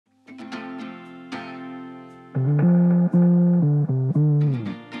Hey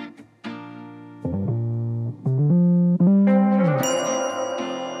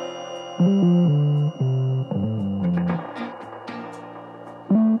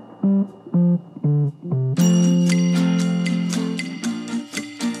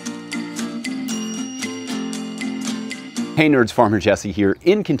nerds, Farmer Jesse here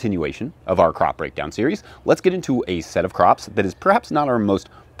in continuation of our crop breakdown series. Let's get into a set of crops that is perhaps not our most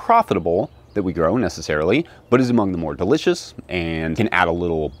profitable that we grow necessarily, but is among the more delicious and can add a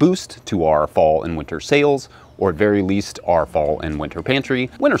little boost to our fall and winter sales, or at very least our fall and winter pantry,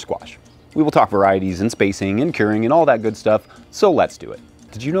 winter squash. We will talk varieties and spacing and curing and all that good stuff, so let's do it.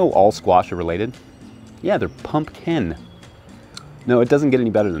 Did you know all squash are related? Yeah, they're pumpkin. No, it doesn't get any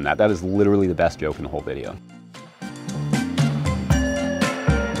better than that. That is literally the best joke in the whole video.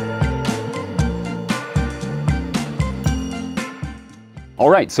 All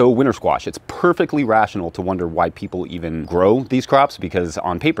right, so winter squash. It's perfectly rational to wonder why people even grow these crops, because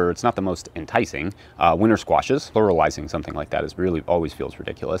on paper, it's not the most enticing. Winter squashes, pluralizing something like that, is really always feels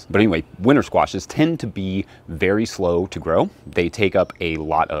ridiculous. But anyway, winter squashes tend to be very slow to grow. They take up a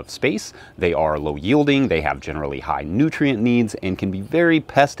lot of space. They are low yielding. They have generally high nutrient needs and can be very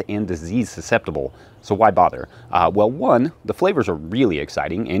pest and disease susceptible. So why bother? Well, one, the flavors are really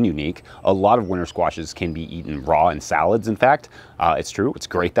exciting and unique. A lot of winter squashes can be eaten raw in salads, in fact. It's true, it's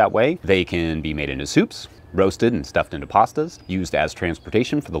great that way. They can be made into soups, roasted and stuffed into pastas, used as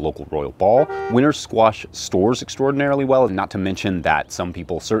transportation for the local royal ball. Winter squash stores extraordinarily well, not to mention that some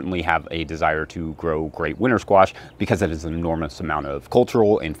people certainly have a desire to grow great winter squash because it has an enormous amount of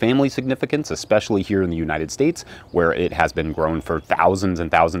cultural and family significance, especially here in the United States, where it has been grown for thousands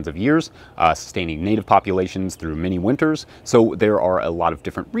and thousands of years, sustaining native populations through many winters. So there are a lot of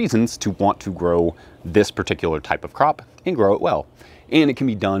different reasons to want to grow this particular type of crop and grow it well. And it can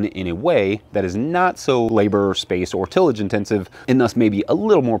be done in a way that is not so labor, space, or tillage intensive, and thus maybe a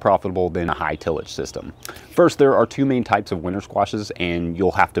little more profitable than a high tillage system. First, there are two main types of winter squashes, and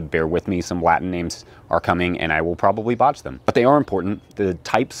you'll have to bear with me. Some Latin names are coming, and I will probably botch them. But they are important. The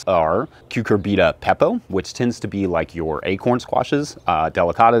types are Cucurbita pepo, which tends to be like your acorn squashes,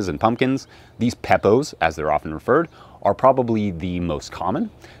 delicatas, and pumpkins. These pepos, as they're often referred, are probably the most common.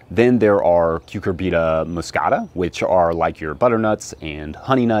 Then there are Cucurbita muscata, which are like your butternuts and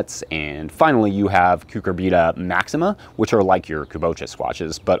honey nuts. And finally, you have Cucurbita maxima, which are like your kabocha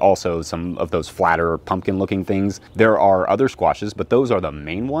squashes, but also some of those flatter pumpkin looking things. There are other squashes, but those are the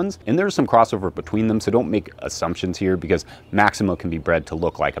main ones. And there's some crossover between them, so don't make assumptions here, because maxima can be bred to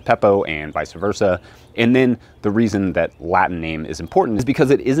look like a pepo and vice versa. And then the reason that Latin name is important is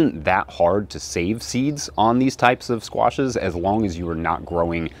because it isn't that hard to save seeds on these types of squashes, as long as you are not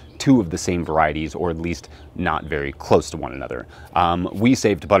growing two of the same varieties, or at least not very close to one another. We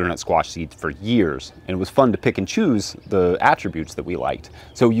saved butternut squash seeds for years, and it was fun to pick and choose the attributes that we liked.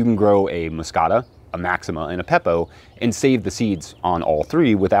 So you can grow a muscata, a maxima, and a pepo, and save the seeds on all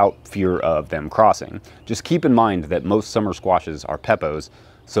three without fear of them crossing. Just keep in mind that most summer squashes are pepos,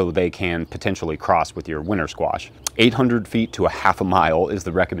 so they can potentially cross with your winter squash. 800 feet to a half a mile is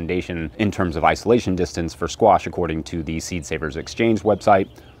the recommendation in terms of isolation distance for squash, according to the Seed Savers Exchange website.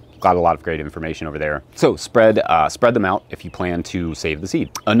 Got a lot of great information over there. So spread them out if you plan to save the seed.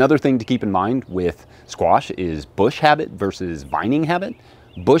 Another thing to keep in mind with squash is bush habit versus vining habit.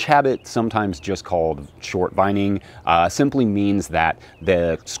 Bush habit, sometimes just called short vining, simply means that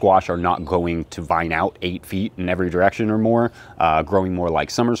the squash are not going to vine out 8 feet in every direction or more, growing more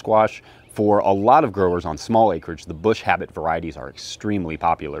like summer squash. For a lot of growers on small acreage, the bush habit varieties are extremely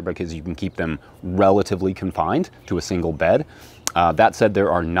popular because you can keep them relatively confined to a single bed. That said,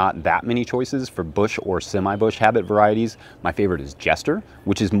 there are not that many choices for bush or semi-bush habit varieties. My favorite is Jester,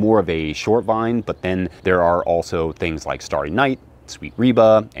 which is more of a short vine, but then there are also things like Starry Night, Sweet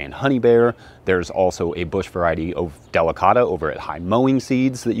Reba, and Honey Bear. There's also a bush variety of Delicata over at High Mowing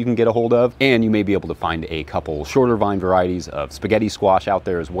Seeds that you can get a hold of. And you may be able to find a couple shorter vine varieties of spaghetti squash out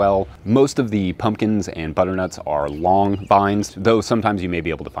there as well. Most of the pumpkins and butternuts are long vines, though sometimes you may be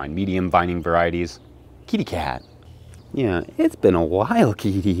able to find medium vining varieties. Kitty cat. Yeah, it's been a while,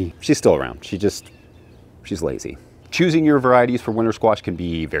 Kitty. She's still around. She's lazy. Choosing your varieties for winter squash can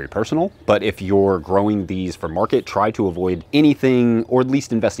be very personal, but if you're growing these for market, try to avoid anything, or at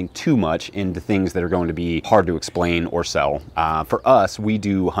least investing too much into things that are going to be hard to explain or sell. For us, we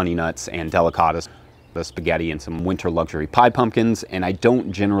do honey nuts and delicatas, the spaghetti, and some winter luxury pie pumpkins, and I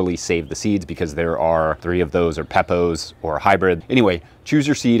don't generally save the seeds because there are 3 of those are pepos or hybrid. Anyway, Choose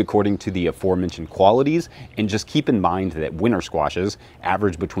your seed according to the aforementioned qualities, and just keep in mind that winter squashes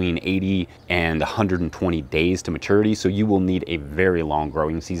average between 80 and 120 days to maturity, so you will need a very long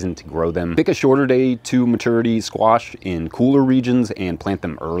growing season to grow them. Pick a shorter day to maturity squash in cooler regions and plant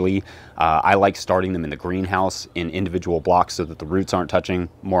them early. I like starting them in the greenhouse in individual blocks so that the roots aren't touching.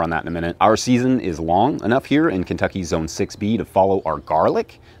 More on that in a minute. Our season is long enough here in Kentucky Zone 6B to follow our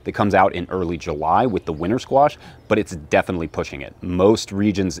garlic that comes out in early July with the winter squash, but it's definitely pushing it. Most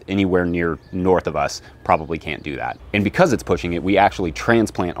regions anywhere near north of us probably can't do that. And because it's pushing it, we actually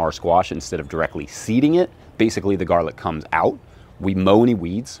transplant our squash instead of directly seeding it. Basically, the garlic comes out, we mow any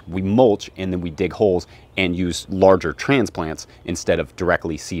weeds, we mulch, and then we dig holes and use larger transplants instead of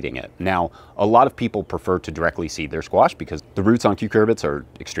directly seeding it. Now, a lot of people prefer to directly seed their squash because the roots on cucurbits are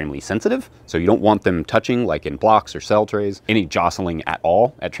extremely sensitive, so you don't want them touching like in blocks or cell trays. Any jostling at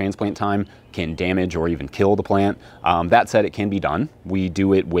all at transplant time can damage or even kill the plant. That said, it can be done. We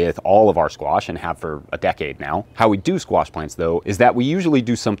do it with all of our squash and have for a decade now. How we do squash plants though is that we usually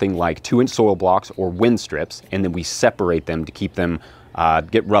do something like 2-inch soil blocks or wind strips, and then we separate them to keep them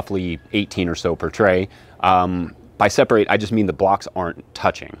get roughly 18 or so per tray. By separate, I just mean the blocks aren't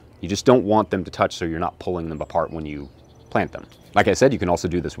touching. You just don't want them to touch so you're not pulling them apart when you plant them. Like I said, you can also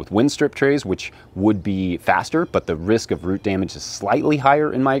do this with wind strip trays, which would be faster, but the risk of root damage is slightly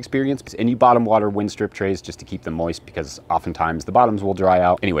higher in my experience. And you bottom water wind strip trays just to keep them moist because oftentimes the bottoms will dry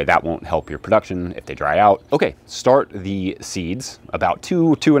out. Anyway, that won't help your production if they dry out. Okay, start the seeds about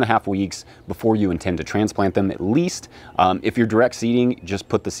 2.5 weeks before you intend to transplant them at least. If you're direct seeding, just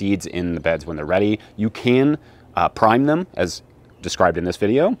put the seeds in the beds when they're ready. You can prime them as described in this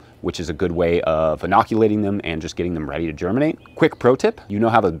video, which is a good way of inoculating them and just getting them ready to germinate. Quick pro tip, you know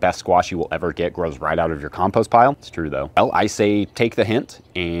how the best squash you will ever get grows right out of your compost pile? It's true though. Well, I say take the hint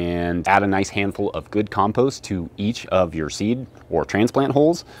and add a nice handful of good compost to each of your seed or transplant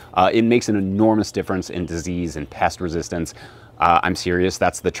holes. It makes an enormous difference in disease and pest resistance. I'm serious,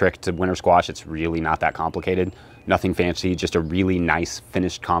 that's the trick to winter squash. It's really not that complicated. Nothing fancy, just a really nice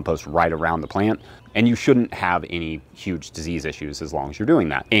finished compost right around the plant. And you shouldn't have any huge disease issues as long as you're doing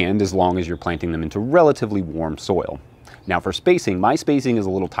that. And as long as you're planting them into relatively warm soil. Now for spacing, my spacing is a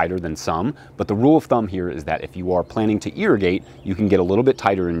little tighter than some, but the rule of thumb here is that if you are planning to irrigate, you can get a little bit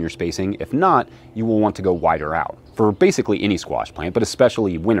tighter in your spacing. If not, you will want to go wider out. For basically any squash plant, but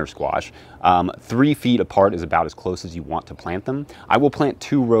especially winter squash, 3 feet apart is about as close as you want to plant them. I will plant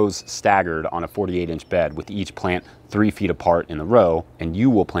 2 rows staggered on a 48-inch bed with each plant 3 feet apart in the row, and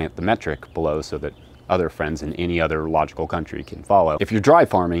you will plant the metric below so that other friends in any other logical country can follow. If you're dry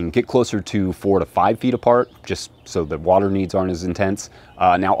farming, get closer to 4 to 5 feet apart, just so the water needs aren't as intense.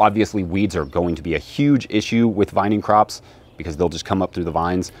 Now, obviously, weeds are going to be a huge issue with vining crops because they'll just come up through the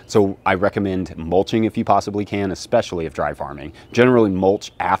vines. So I recommend mulching if you possibly can, especially if dry farming. Generally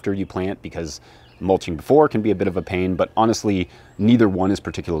mulch after you plant because mulching before can be a bit of a pain, but honestly, neither one is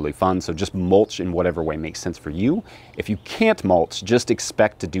particularly fun, so just mulch in whatever way makes sense for you. If you can't mulch, just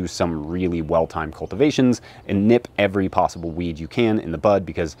expect to do some really well-timed cultivations and nip every possible weed you can in the bud,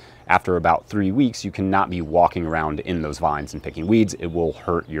 because after about 3 weeks, you cannot be walking around in those vines and picking weeds. It will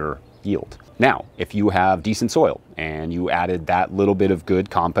hurt your yield. Now, if you have decent soil and you added that little bit of good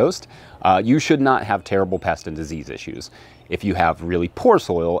compost, you should not have terrible pest and disease issues. If you have really poor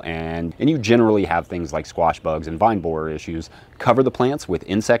soil and you generally have things like squash bugs and vine borer issues, cover the plants with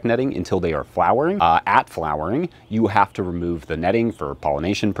insect netting until they are flowering. At flowering, you have to remove the netting for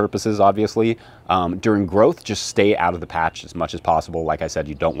pollination purposes, obviously. During growth, just stay out of the patch as much as possible. Like I said,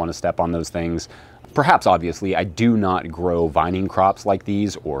 you don't want to step on those things. Perhaps obviously, I do not grow vining crops like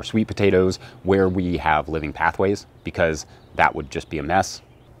these or sweet potatoes where we have living pathways, because that would just be a mess.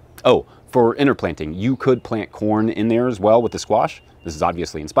 Oh, for interplanting, you could plant corn in there as well with the squash. This is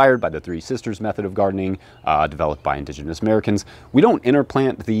obviously inspired by the Three Sisters method of gardening, developed by Indigenous Americans. We don't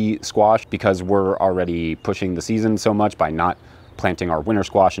interplant the squash because we're already pushing the season so much by not planting our winter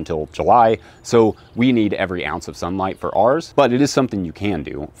squash until July, so we need every ounce of sunlight for ours, but it is something you can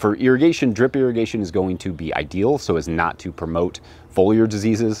do. For irrigation, drip irrigation is going to be ideal so as not to promote foliar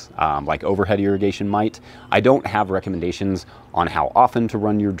diseases like overhead irrigation might. I don't have recommendations on how often to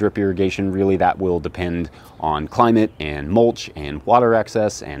run your drip irrigation. Really, that will depend on climate and mulch and water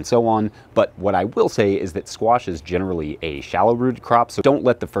access and so on. But what I will say is that squash is generally a shallow rooted crop, so don't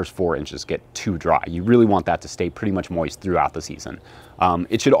let the first 4 inches get too dry. You really want that to stay pretty much moist throughout the season.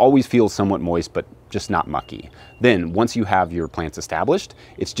 It should always feel somewhat moist, but just not mucky. Then once you have your plants established,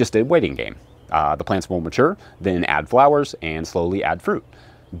 it's just a waiting game. The plants will mature, then add flowers and slowly add fruit.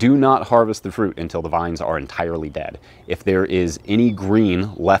 Do not harvest the fruit until the vines are entirely dead. If there is any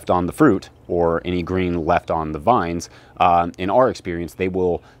green left on the fruit or any green left on the vines, in our experience, they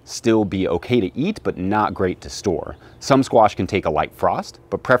will still be okay to eat, but not great to store. Some squash can take a light frost,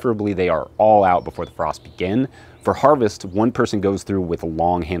 but preferably they are all out before the frost begin. For harvest, one person goes through with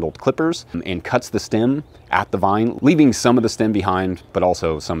long-handled clippers and cuts the stem at the vine, leaving some of the stem behind, but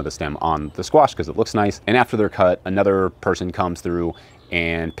also some of the stem on the squash because it looks nice. And after they're cut, another person comes through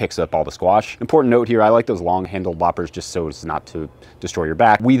and picks up all the squash. Important note here, I like those long-handled loppers just so as not to destroy your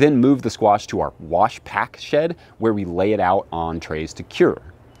back. We then move the squash to our wash pack shed where we lay it out on trays to cure.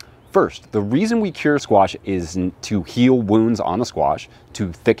 First, the reason we cure squash is to heal wounds on the squash,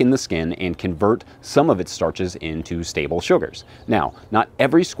 to thicken the skin, and convert some of its starches into stable sugars. Now, not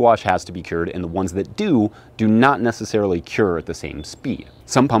every squash has to be cured, and the ones that do not necessarily cure at the same speed.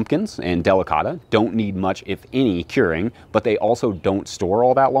 Some pumpkins and delicata don't need much, if any, curing, but they also don't store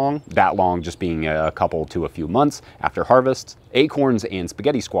all that long just being a couple to a few months after harvest. Acorns and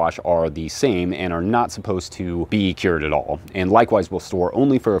spaghetti squash are the same and are not supposed to be cured at all, and likewise will store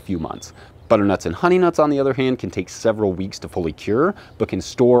only for a few months. Butternuts and honey nuts, on the other hand, can take several weeks to fully cure, but can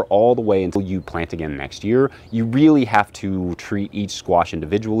store all the way until you plant again next year. You really have to treat each squash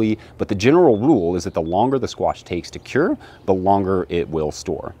individually, but the general rule is that the longer the squash takes to cure, the longer it will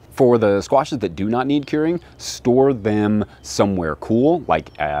store. For the squashes that do not need curing, store them somewhere cool, like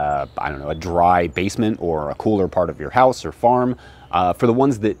I don't know, a dry basement or a cooler part of your house or farm. For the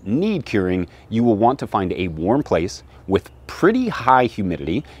ones that need curing, you will want to find a warm place with pretty high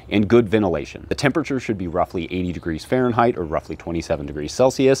humidity and good ventilation. The temperature should be roughly 80 degrees Fahrenheit or roughly 27 degrees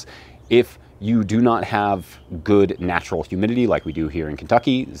Celsius. If you do not have good natural humidity like we do here in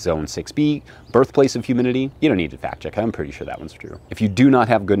Kentucky, zone 6B, birthplace of humidity, you don't need to fact check, I'm pretty sure that one's true. If you do not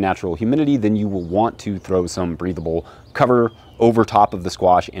have good natural humidity, then you will want to throw some breathable cover over top of the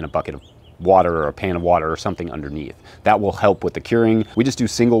squash in a bucket of water or a pan of water or something underneath. That will help with the curing. We just do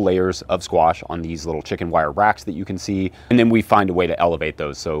single layers of squash on these little chicken wire racks that you can see, and then we find a way to elevate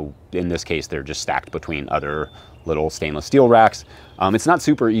those. So in this case, they're just stacked between other little stainless steel racks. It's not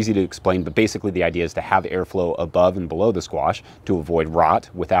super easy to explain, but basically the idea is to have airflow above and below the squash to avoid rot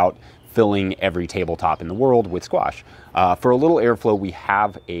without filling every tabletop in the world with squash. For a little airflow, we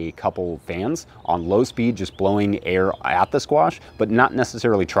have a couple fans on low speed, just blowing air at the squash, but not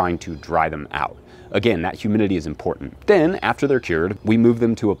necessarily trying to dry them out. Again, that humidity is important. Then, after they're cured, we move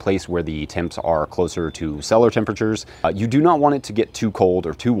them to a place where the temps are closer to cellar temperatures. You do not want it to get too cold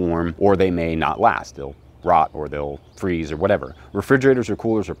or too warm, or they may not last. They'll rot or they'll freeze or whatever. Refrigerators or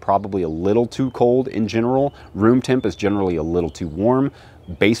coolers are probably a little too cold in general. Room temp is generally a little too warm.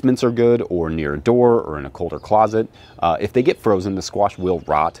 Basements are good, or near a door or in a colder closet. If they get frozen, the squash will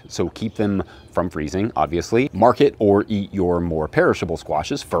rot, so keep them from freezing, obviously. Market or eat your more perishable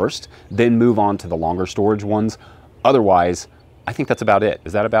squashes first, then move on to the longer storage ones. Otherwise, I think that's about it.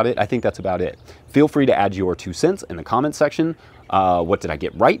 Is that about it? I think that's about it. Feel free to add your 2 cents in the comment section. What did I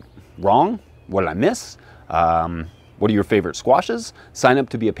get right? Wrong? What did I miss? What are your favorite squashes? Sign up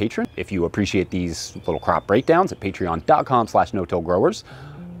to be a patron if you appreciate these little crop breakdowns at patreon.com/no-till-growers.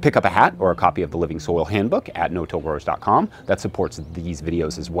 Pick up a hat or a copy of the Living Soil Handbook at no-till-growers.com. That supports these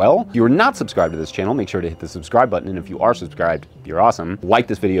videos as well. If you're not subscribed to this channel, make sure to hit the subscribe button. And if you are subscribed, you're awesome. Like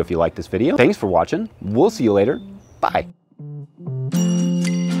this video if you like this video. Thanks for watching. We'll see you later. Bye.